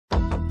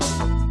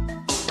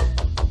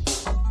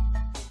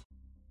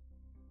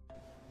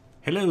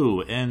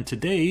Hello, and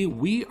today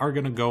we are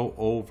going to go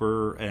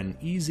over an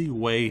easy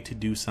way to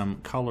do some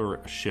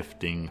color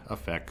shifting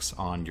effects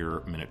on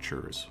your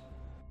miniatures.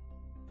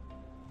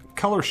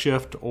 Color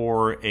shift,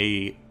 or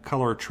a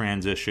color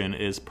transition,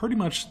 is pretty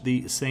much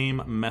the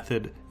same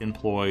method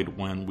employed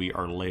when we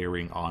are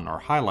layering on our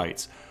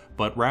highlights,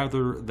 but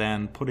rather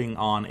than putting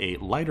on a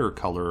lighter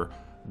color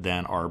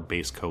than our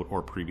base coat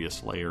or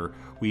previous layer,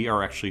 we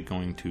are actually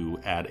going to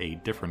add a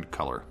different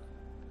color.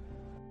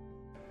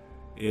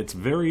 It's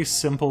very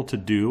simple to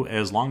do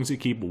as long as you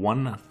keep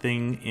one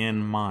thing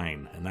in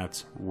mind, and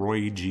that's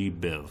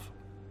ROYGBIV.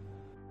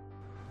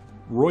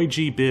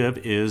 ROYGBIV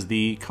is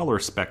the color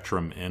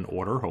spectrum in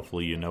order,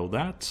 hopefully you know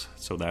that.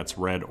 So that's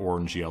red,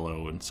 orange,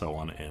 yellow, and so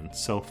on and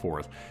so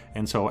forth.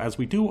 And so as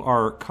we do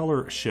our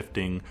color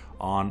shifting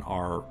on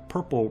our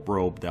purple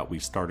robe that we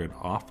started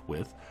off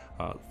with,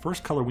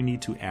 first color we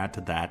need to add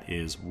to that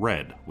is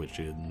red, which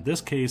in this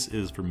case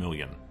is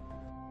vermilion.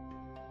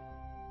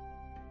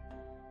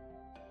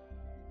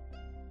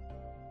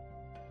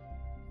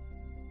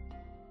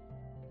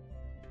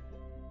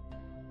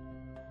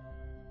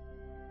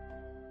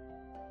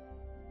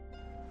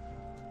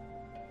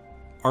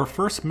 Our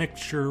first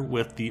mixture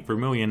with the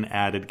vermilion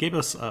added gave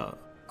us a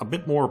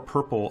bit more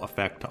purple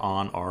effect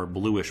on our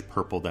bluish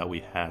purple that we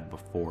had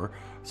before.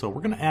 So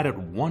we're going to add it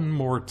one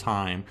more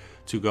time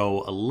to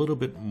go a little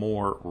bit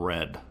more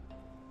red.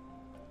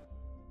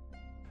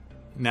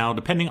 Now,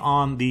 depending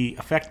on the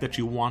effect that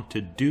you want to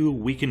do,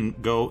 we can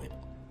go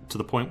to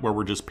the point where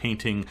we're just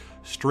painting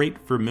straight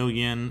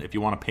vermilion. If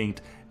you want to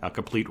paint a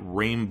complete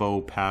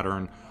rainbow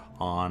pattern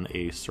on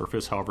a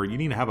surface, however, you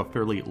need to have a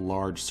fairly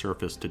large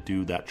surface to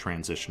do that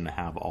transition to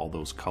have all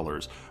those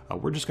colors.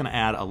 We're just going to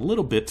add a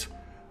little bit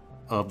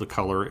of the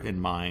color in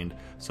mind.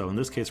 So in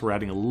this case, we're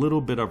adding a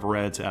little bit of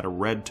red to add a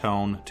red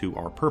tone to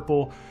our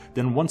purple.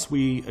 Then once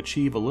we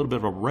achieve a little bit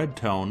of a red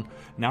tone,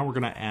 now we're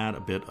going to add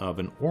a bit of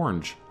an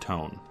orange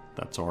tone.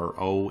 That's our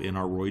O in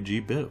our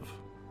ROYGBIV.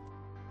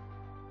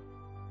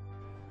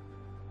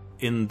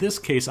 In this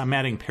case, I'm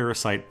adding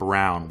Parasite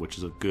Brown, which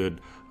is a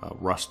good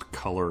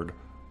rust-colored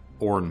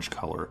orange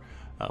color,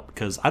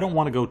 because I don't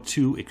want to go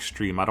too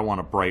extreme. I don't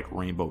want a bright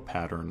rainbow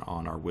pattern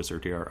on our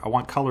wizard here. I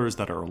want colors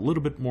that are a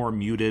little bit more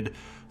muted,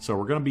 so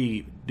we're going to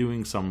be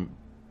doing some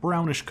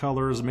brownish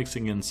colors,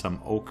 mixing in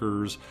some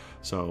ochres,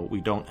 so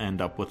we don't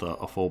end up with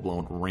a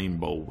full-blown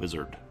rainbow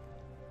wizard.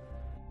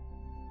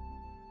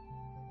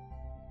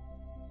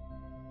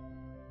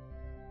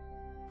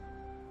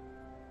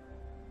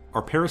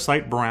 Our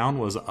Parasite Brown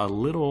was a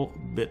little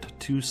bit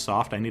too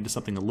soft. I needed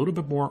something a little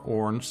bit more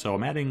orange, so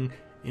I'm adding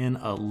in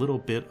a little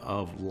bit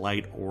of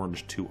light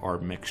orange to our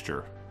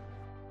mixture.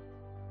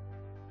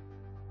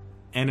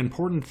 An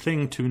important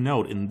thing to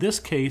note, in this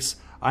case,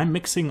 I'm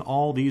mixing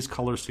all these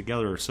colors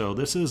together. So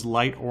this is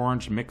light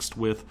orange mixed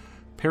with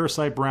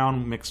Parasite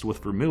Brown, mixed with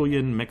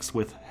vermilion, mixed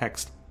with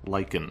hexed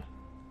lichen.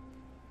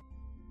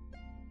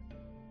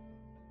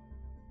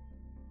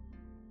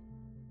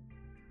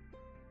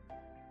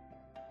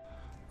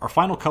 Our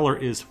final color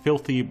is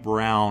Filthy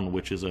Brown,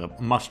 which is a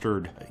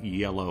mustard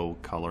yellow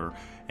color.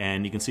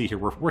 And you can see here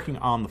we're working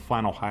on the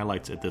final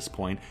highlights at this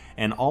point,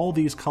 and all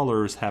these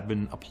colors have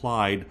been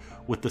applied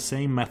with the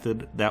same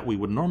method that we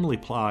would normally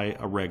apply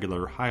a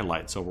regular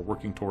highlight. So we're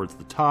working towards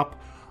the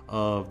top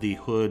of the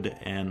hood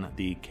and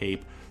the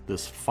cape.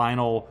 This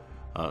final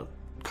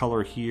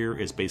color here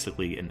is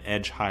basically an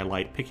edge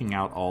highlight, picking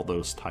out all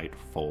those tight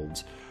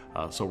folds.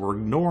 So we're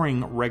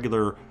ignoring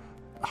regular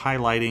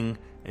highlighting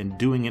and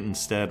doing it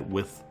instead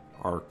with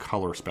our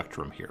color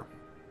spectrum here.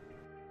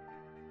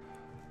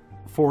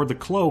 For the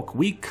cloak,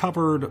 we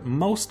covered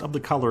most of the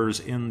colors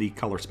in the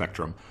color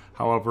spectrum.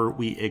 However,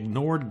 we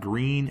ignored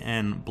green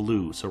and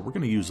blue, so we're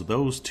going to use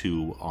those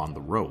two on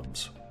the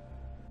robes.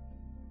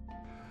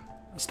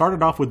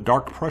 Started off with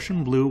dark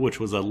Prussian blue, which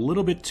was a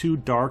little bit too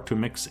dark to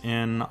mix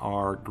in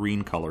our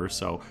green color,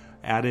 so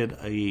added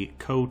a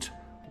coat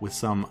with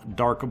some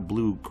dark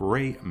blue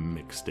gray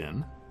mixed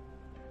in.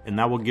 And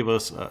that will give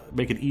us,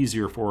 make it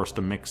easier for us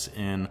to mix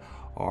in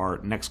our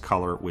next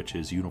color, which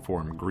is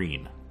uniform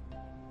green.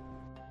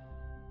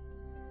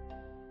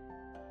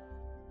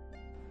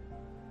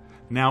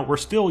 Now, we're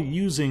still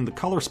using the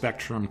color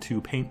spectrum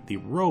to paint the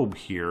robe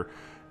here,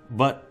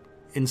 but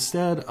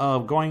instead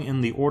of going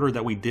in the order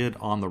that we did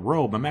on the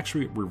robe, I'm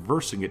actually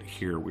reversing it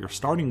here. We're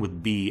starting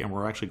with B, and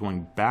we're actually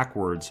going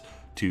backwards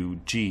to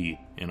G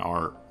in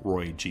our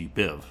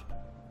ROYGBIV.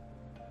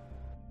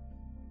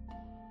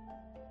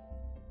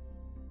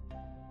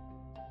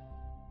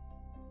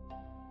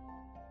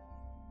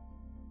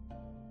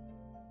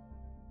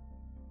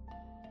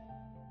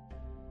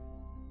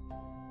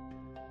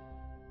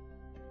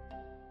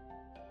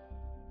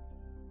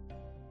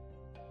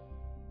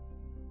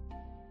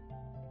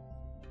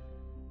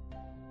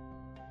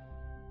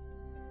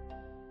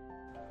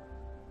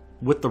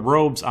 With the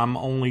robes, I'm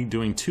only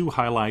doing two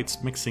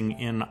highlights, mixing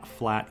in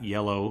flat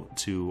yellow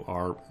to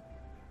our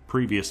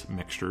previous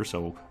mixture.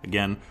 So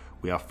again,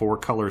 we have four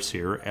colors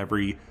here.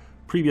 Every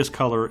previous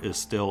color is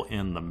still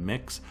in the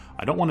mix.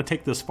 I don't want to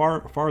take this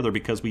farther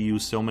because we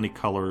use so many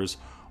colors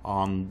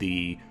on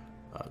the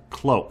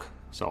cloak.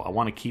 So I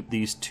want to keep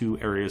these two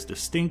areas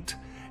distinct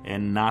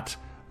and not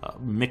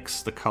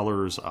mix the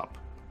colors up.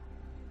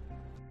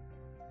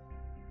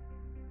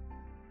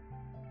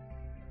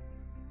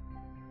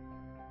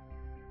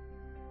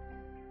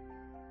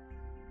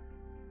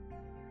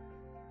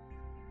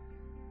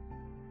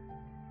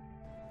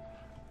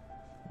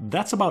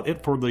 That's about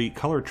it for the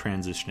color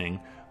transitioning.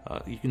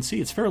 You can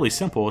see it's fairly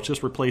simple. It's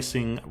just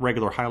replacing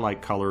regular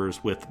highlight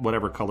colors with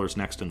whatever color's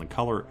next in the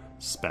color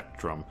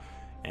spectrum.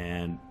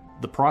 And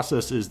the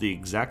process is the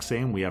exact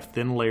same. We have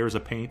thin layers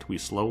of paint. We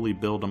slowly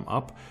build them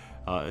up.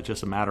 It's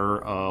just a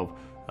matter of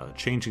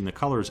changing the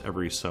colors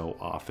every so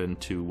often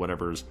to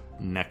whatever's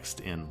next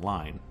in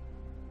line.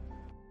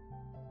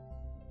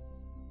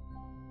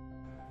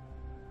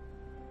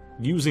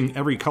 Using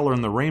every color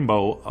in the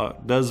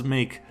rainbow does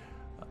make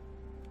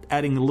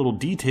adding little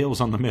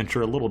details on the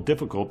miniature a little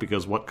difficult,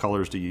 because what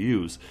colors do you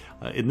use?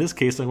 In this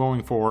case, I'm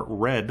going for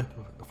red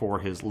for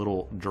his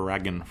little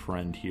dragon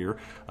friend here,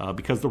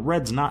 because the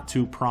red's not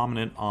too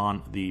prominent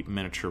on the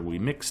miniature. We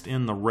mixed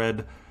in the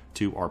red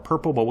to our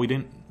purple, but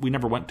we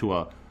never went to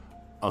a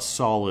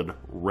solid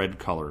red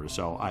color.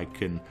 So I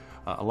can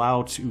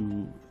allow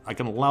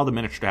the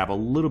miniature to have a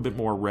little bit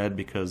more red,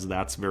 because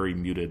that's very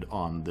muted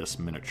on this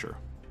miniature.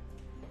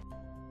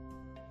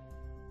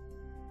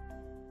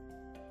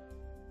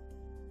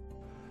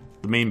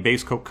 The main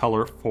base coat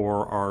color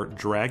for our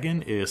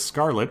dragon is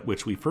Scarlet,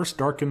 which we first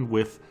darkened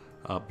with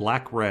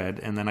black red,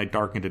 and then I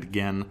darkened it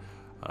again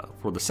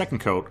for the second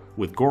coat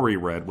with Gory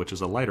Red, which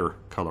is a lighter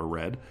color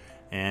red.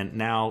 And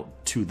now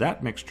to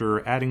that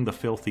mixture, adding the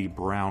Filthy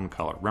Brown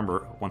color.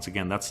 Remember, once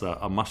again, that's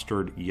a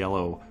mustard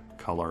yellow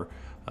color.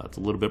 It's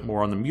a little bit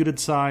more on the muted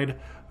side.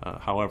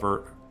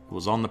 However, it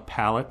was on the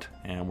palette,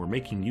 and we're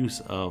making use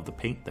of the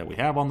paint that we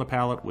have on the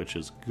palette, which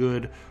is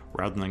good,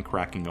 rather than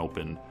cracking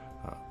open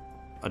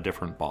a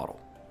different bottle.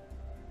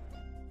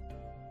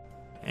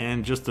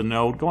 And just a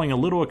note, going a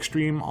little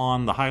extreme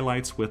on the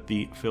highlights with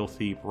the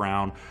Filthy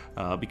Brown.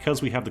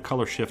 Because we have the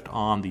color shift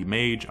on the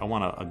mage, I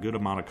want a good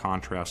amount of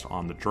contrast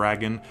on the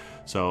dragon,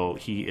 so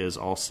he is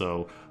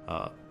also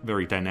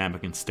very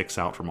dynamic and sticks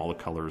out from all the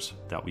colors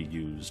that we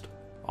used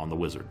on the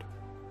wizard.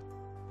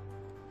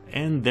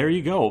 And there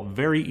you go,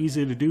 very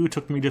easy to do.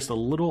 Took me just a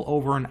little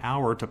over an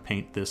hour to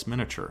paint this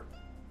miniature.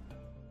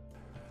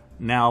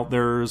 Now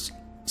there's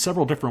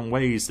several different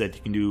ways that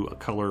you can do a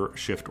color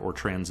shift or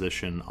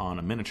transition on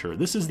a miniature.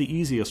 This is the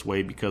easiest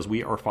way because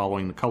we are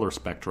following the color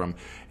spectrum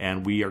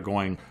and we are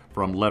going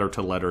from letter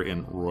to letter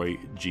in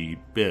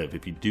ROYGBIV.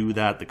 If you do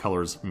that, the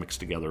colors mix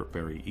together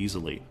very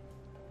easily.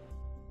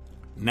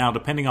 Now,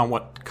 depending on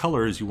what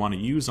colors you want to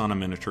use on a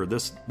miniature,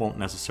 this won't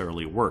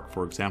necessarily work.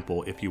 For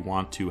example, if you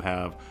want to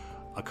have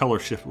a color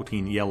shift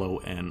between yellow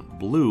and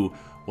blue,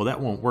 well, that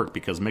won't work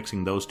because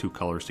mixing those two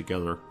colors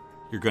together,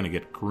 you're going to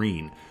get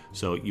green.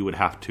 So you would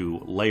have to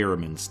layer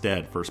them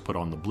instead. First put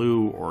on the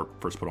blue, or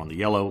first put on the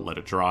yellow, let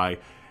it dry,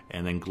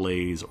 and then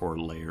glaze or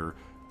layer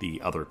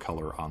the other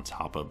color on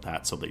top of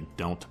that so they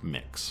don't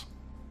mix.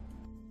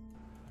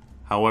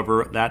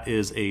 However, that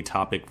is a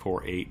topic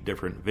for a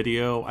different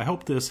video. I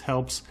hope this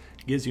helps,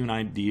 gives you an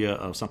idea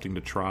of something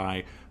to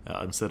try.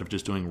 Instead of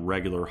just doing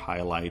regular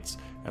highlights,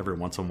 every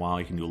once in a while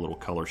you can do a little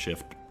color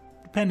shift,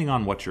 depending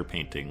on what you're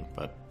painting.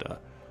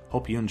 But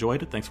hope you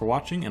enjoyed it. Thanks for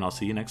watching, and I'll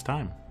see you next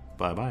time.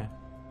 Bye-bye.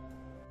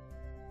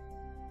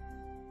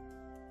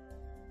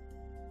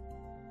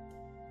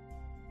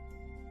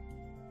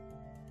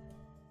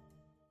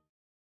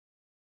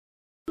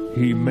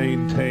 He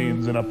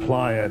maintains an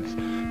appliance.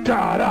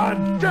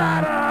 Da-da-da-da!